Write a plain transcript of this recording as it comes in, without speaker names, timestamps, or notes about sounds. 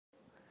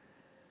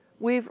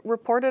We've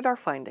reported our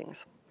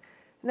findings.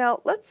 Now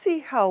let's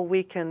see how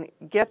we can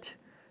get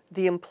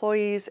the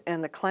employees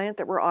and the client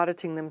that we're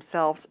auditing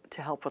themselves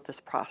to help with this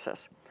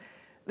process.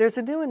 There's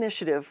a new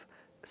initiative,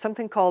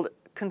 something called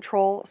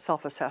Control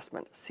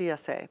Self-Assessment,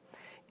 CSA,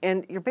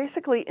 and you're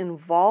basically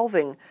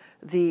involving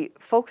the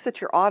folks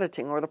that you're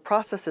auditing or the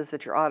processes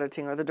that you're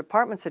auditing or the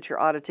departments that you're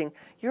auditing.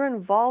 You're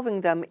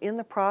involving them in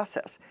the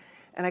process.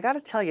 And I got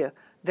to tell you,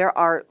 there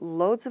are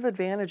loads of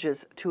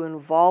advantages to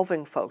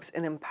involving folks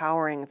and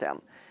empowering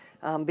them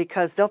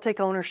because they'll take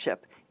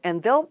ownership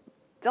and they'll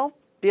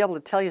be able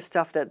to tell you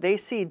stuff that they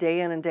see day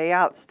in and day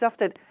out, stuff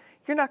that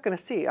you're not going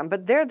to see,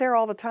 but they're there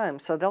all the time,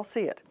 so they'll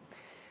see it.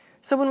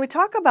 So when we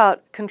talk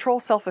about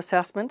control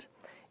self-assessment,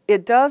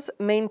 it does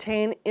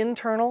maintain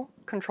internal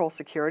control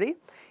security.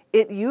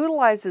 It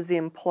utilizes the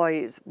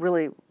employees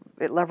really,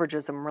 it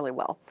leverages them really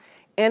well.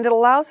 And it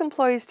allows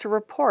employees to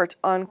report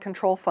on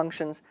control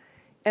functions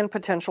and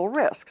potential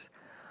risks.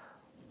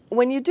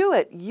 When you do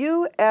it,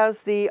 you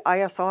as the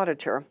IS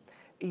auditor,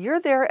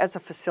 you're there as a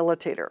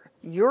facilitator.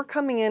 You're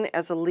coming in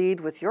as a lead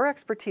with your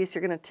expertise.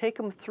 You're going to take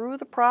them through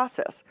the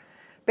process.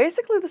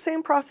 Basically the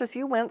same process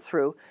you went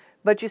through,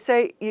 but you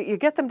say, you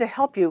get them to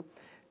help you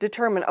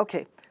determine,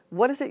 okay,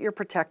 what is it you're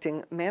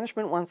protecting?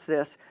 Management wants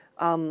this.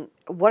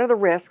 What are the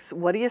risks?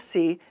 What do you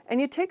see? And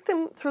you take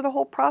them through the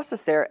whole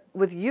process there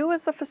with you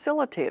as the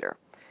facilitator.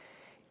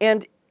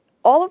 And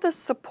all of this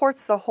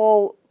supports the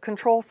whole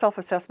Control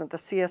Self-Assessment, the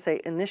CSA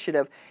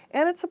initiative,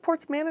 and it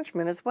supports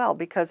management as well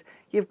because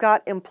you've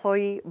got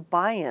employee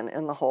buy-in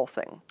in the whole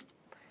thing.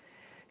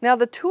 Now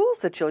the tools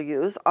that you'll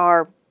use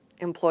are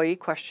employee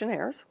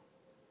questionnaires,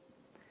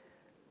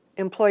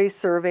 employee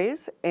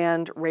surveys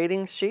and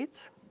ratings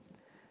sheets,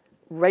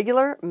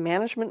 regular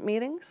management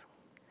meetings.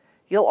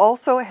 You'll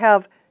also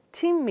have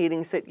team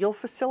meetings that you'll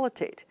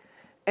facilitate.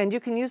 And you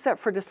can use that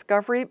for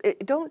discovery.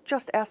 Don't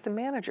just ask the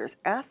managers,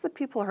 ask the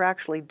people who are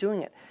actually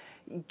doing it.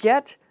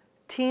 Get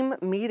team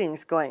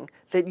meetings going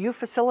that you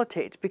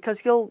facilitate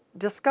because you'll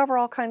discover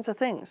all kinds of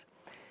things.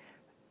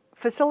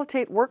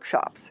 Facilitate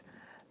workshops.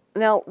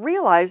 Now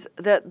realize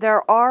that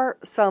there are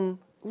some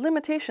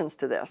limitations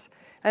to this.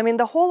 I mean,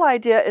 the whole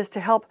idea is to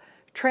help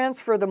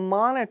transfer the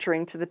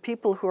monitoring to the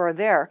people who are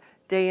there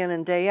day in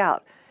and day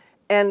out.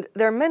 And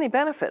there are many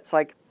benefits,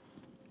 like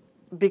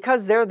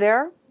because they're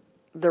there,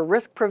 the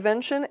risk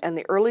prevention and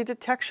the early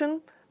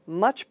detection,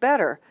 much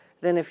better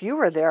than if you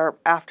were there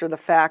after the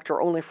fact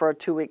or only for a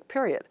 2-week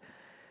period.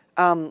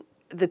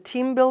 The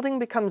team building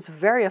becomes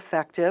very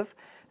effective.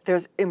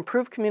 There's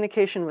improved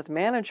communication with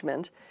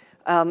management,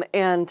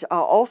 and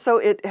also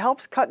it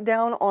helps cut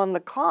down on the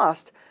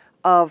cost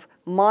of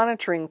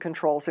monitoring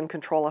controls and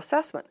control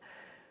assessment.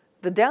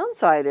 The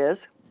downside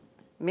is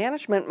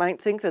management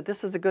might think that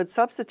this is a good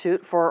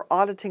substitute for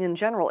auditing in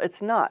general.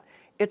 It's not.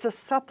 It's a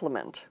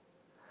supplement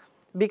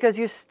because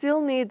you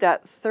still need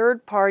that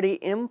third-party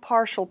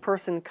impartial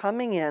person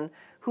coming in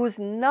who's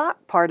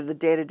not part of the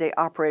day-to-day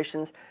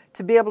operations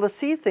to be able to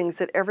see things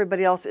that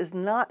everybody else is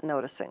not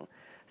noticing.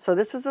 So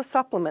this is a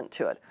supplement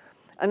to it.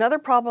 Another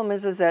problem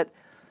is that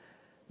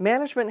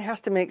management has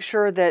to make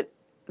sure that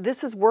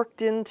this is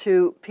worked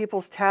into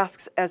people's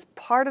tasks as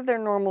part of their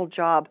normal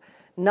job,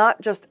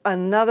 not just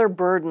another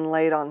burden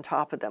laid on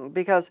top of them.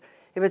 Because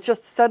if it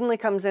just suddenly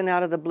comes in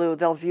out of the blue,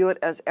 they'll view it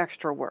as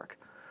extra work.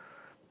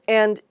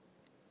 And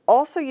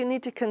also you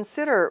need to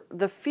consider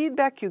the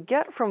feedback you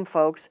get from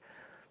folks.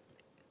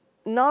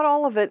 Not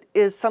all of it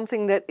is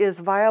something that is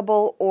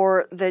viable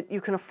or that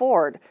you can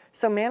afford.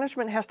 So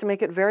management has to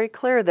make it very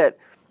clear that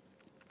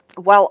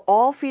while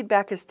all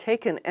feedback is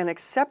taken and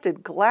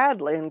accepted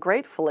gladly and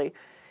gratefully,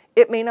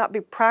 it may not be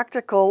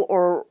practical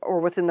or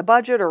within the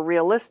budget or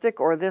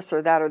realistic or this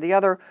or that or the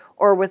other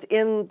or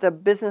within the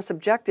business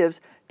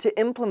objectives to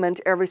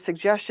implement every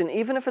suggestion,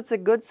 even if it's a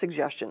good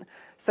suggestion.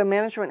 So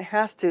management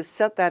has to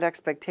set that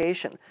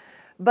expectation.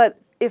 But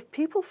if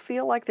people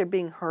feel like they're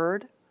being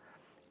heard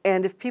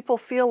and if people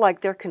feel like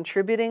they're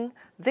contributing,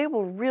 they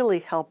will really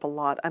help a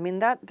lot. I mean,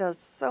 that does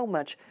so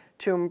much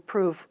to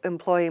improve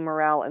employee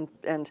morale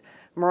and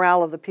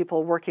morale of the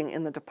people working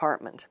in the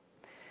department.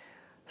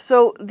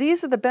 So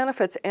these are the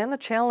benefits and the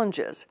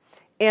challenges.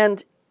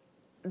 And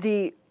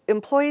the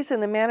employees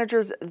and the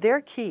managers,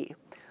 they're key.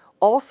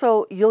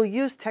 Also, you'll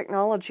use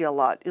technology a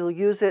lot. You'll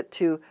use it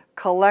to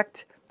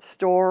collect,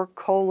 store,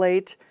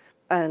 collate,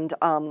 and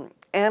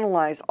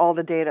analyze all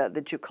the data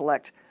that you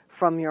collect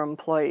from your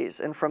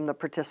employees and from the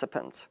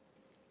participants.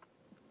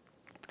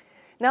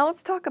 Now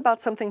let's talk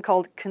about something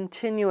called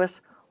continuous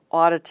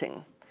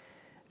auditing.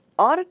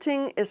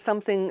 Auditing is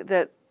something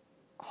that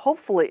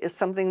hopefully is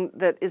something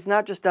that is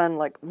not just done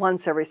like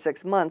once every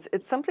 6 months.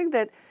 It's something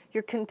that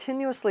you're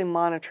continuously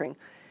monitoring.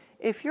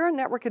 If you're a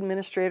network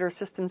administrator,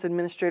 systems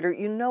administrator,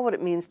 you know what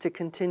it means to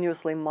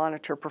continuously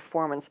monitor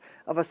performance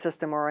of a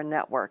system or a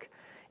network.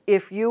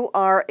 If you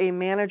are a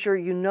manager,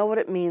 you know what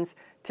it means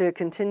to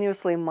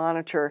continuously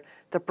monitor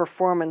the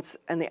performance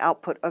and the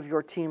output of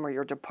your team or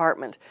your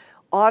department.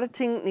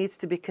 Auditing needs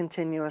to be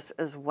continuous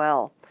as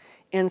well.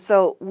 And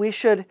so we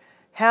should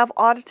have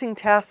auditing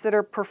tasks that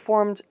are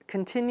performed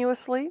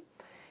continuously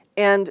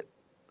and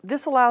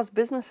this allows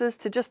businesses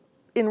to just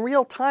in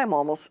real time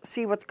almost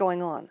see what's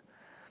going on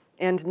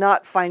and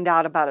not find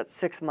out about it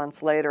 6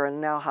 months later and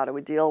now how do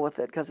we deal with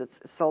it because it's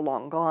so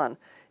long gone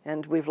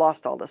and we've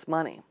lost all this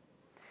money.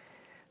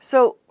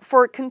 So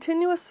for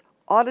continuous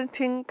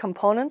auditing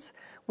components,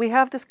 we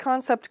have this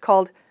concept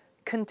called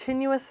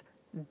continuous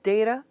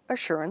data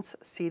assurance,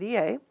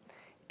 CDA,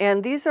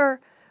 and these are,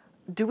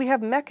 do we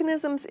have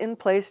mechanisms in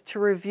place to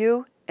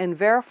review and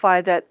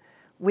verify that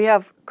we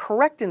have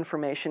correct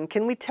information?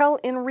 Can we tell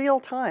in real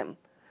time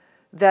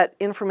that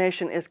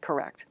information is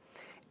correct?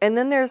 And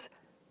then there's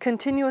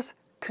continuous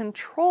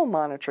control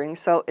monitoring,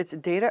 so it's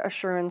data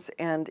assurance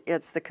and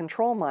it's the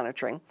control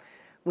monitoring.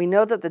 We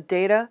know that the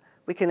data,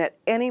 we can at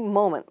any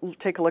moment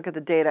take a look at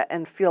the data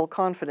and feel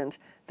confident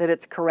that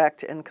it's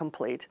correct and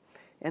complete,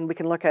 and we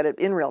can look at it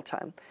in real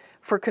time.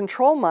 For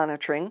control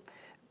monitoring,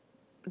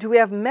 do we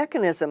have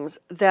mechanisms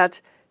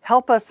that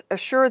help us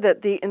assure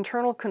that the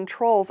internal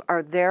controls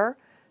are there,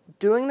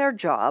 doing their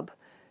job,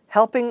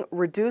 helping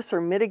reduce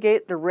or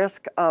mitigate the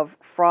risk of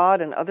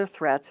fraud and other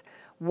threats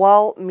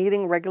while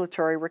meeting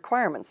regulatory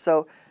requirements?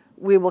 So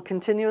we will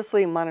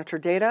continuously monitor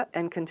data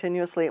and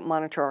continuously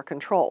monitor our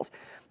controls.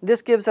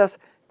 This gives us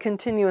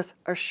continuous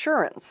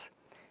assurance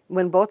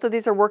when both of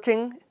these are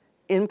working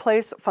in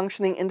place,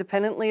 functioning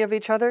independently of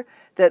each other,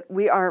 that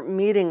we are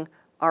meeting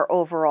our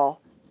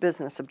overall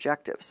business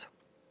objectives.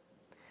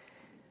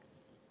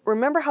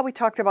 Remember how we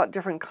talked about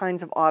different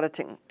kinds of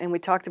auditing, and we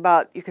talked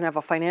about you can have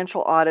a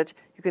financial audit,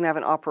 you can have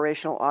an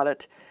operational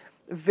audit.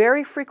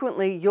 Very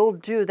frequently, you'll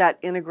do that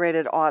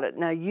integrated audit.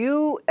 Now,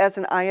 you as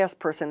an IS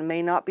person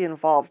may not be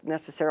involved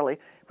necessarily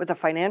with the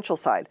financial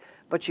side,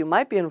 but you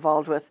might be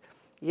involved with,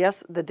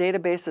 yes, the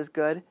database is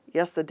good.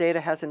 Yes, the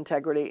data has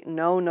integrity.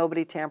 No,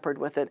 nobody tampered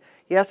with it.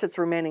 Yes, it's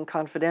remaining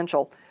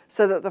confidential,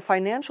 so that the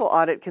financial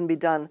audit can be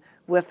done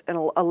with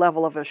a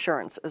level of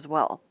assurance as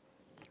well.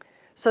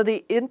 So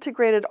the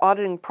integrated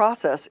auditing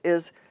process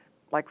is,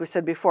 like we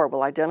said before,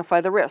 we'll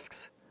identify the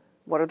risks.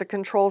 What are the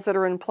controls that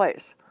are in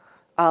place?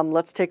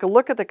 Let's take a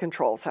look at the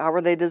controls. How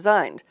are they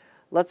designed?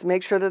 Let's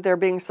make sure that they're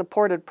being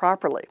supported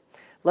properly.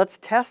 Let's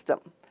test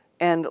them,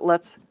 and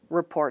let's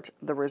report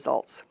the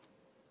results.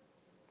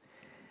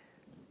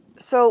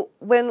 So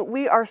when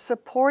we are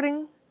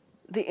supporting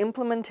the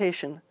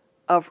implementation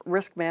of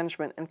risk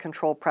management and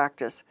control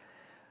practice,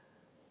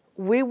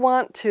 we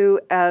want to,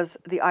 as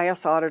the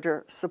IS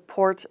auditor,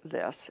 support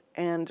this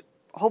and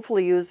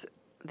hopefully use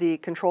the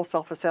control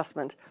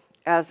self-assessment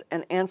as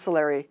an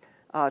ancillary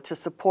to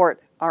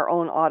support our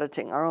own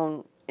auditing, our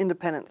own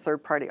independent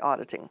third-party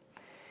auditing.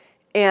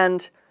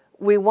 And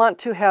we want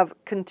to have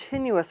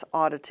continuous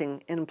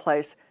auditing in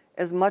place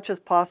as much as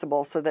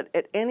possible so that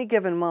at any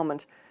given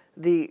moment,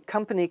 the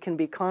company can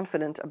be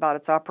confident about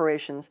its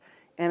operations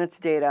and its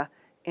data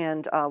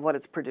and what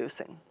it's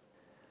producing.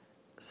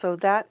 So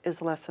that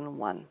is lesson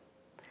 1.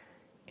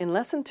 In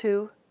lesson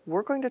 2,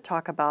 we're going to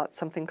talk about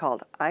something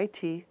called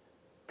IT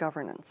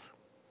governance.